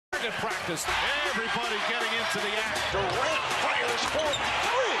target practice. Everybody getting into the act. Durant fires for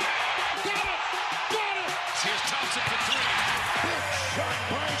three. Got it! Got it! Here's Thompson for three. Big shot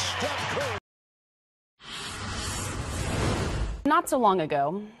by Steph Curry. Not so long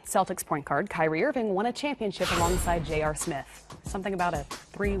ago, Celtics point guard Kyrie Irving won a championship alongside J.R. Smith. Something about a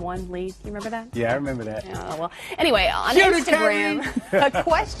 3-1 lead. You remember that? Yeah, I remember that. Yeah, well, anyway, on Instagram, a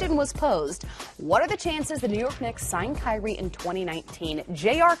question was posed. What are the chances the New York Knicks sign Kyrie in 2019?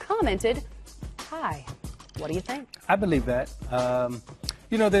 J.R. commented, "Hi, what do you think?" I believe that.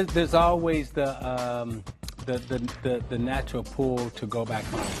 You know, there's always the natural pull to go back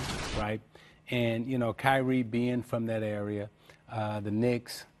home, right? And, you know, Kyrie being from that area, the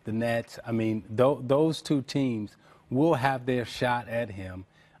Knicks, the Nets, I mean, those two teams will have their shot at him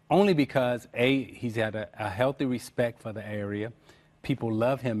only because, A, he's had a healthy respect for the area. People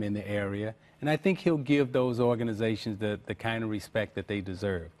love him in the area. And I think he'll give those organizations the kind of respect that they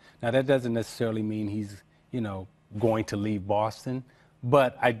deserve. Now, that doesn't necessarily mean he's, you know, going to leave Boston.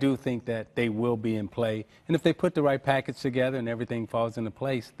 But I do think that they will be in play. And if they put the right package together and everything falls into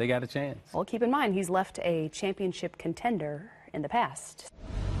place, they got a chance. Well, keep in mind, he's left a championship contender in the past.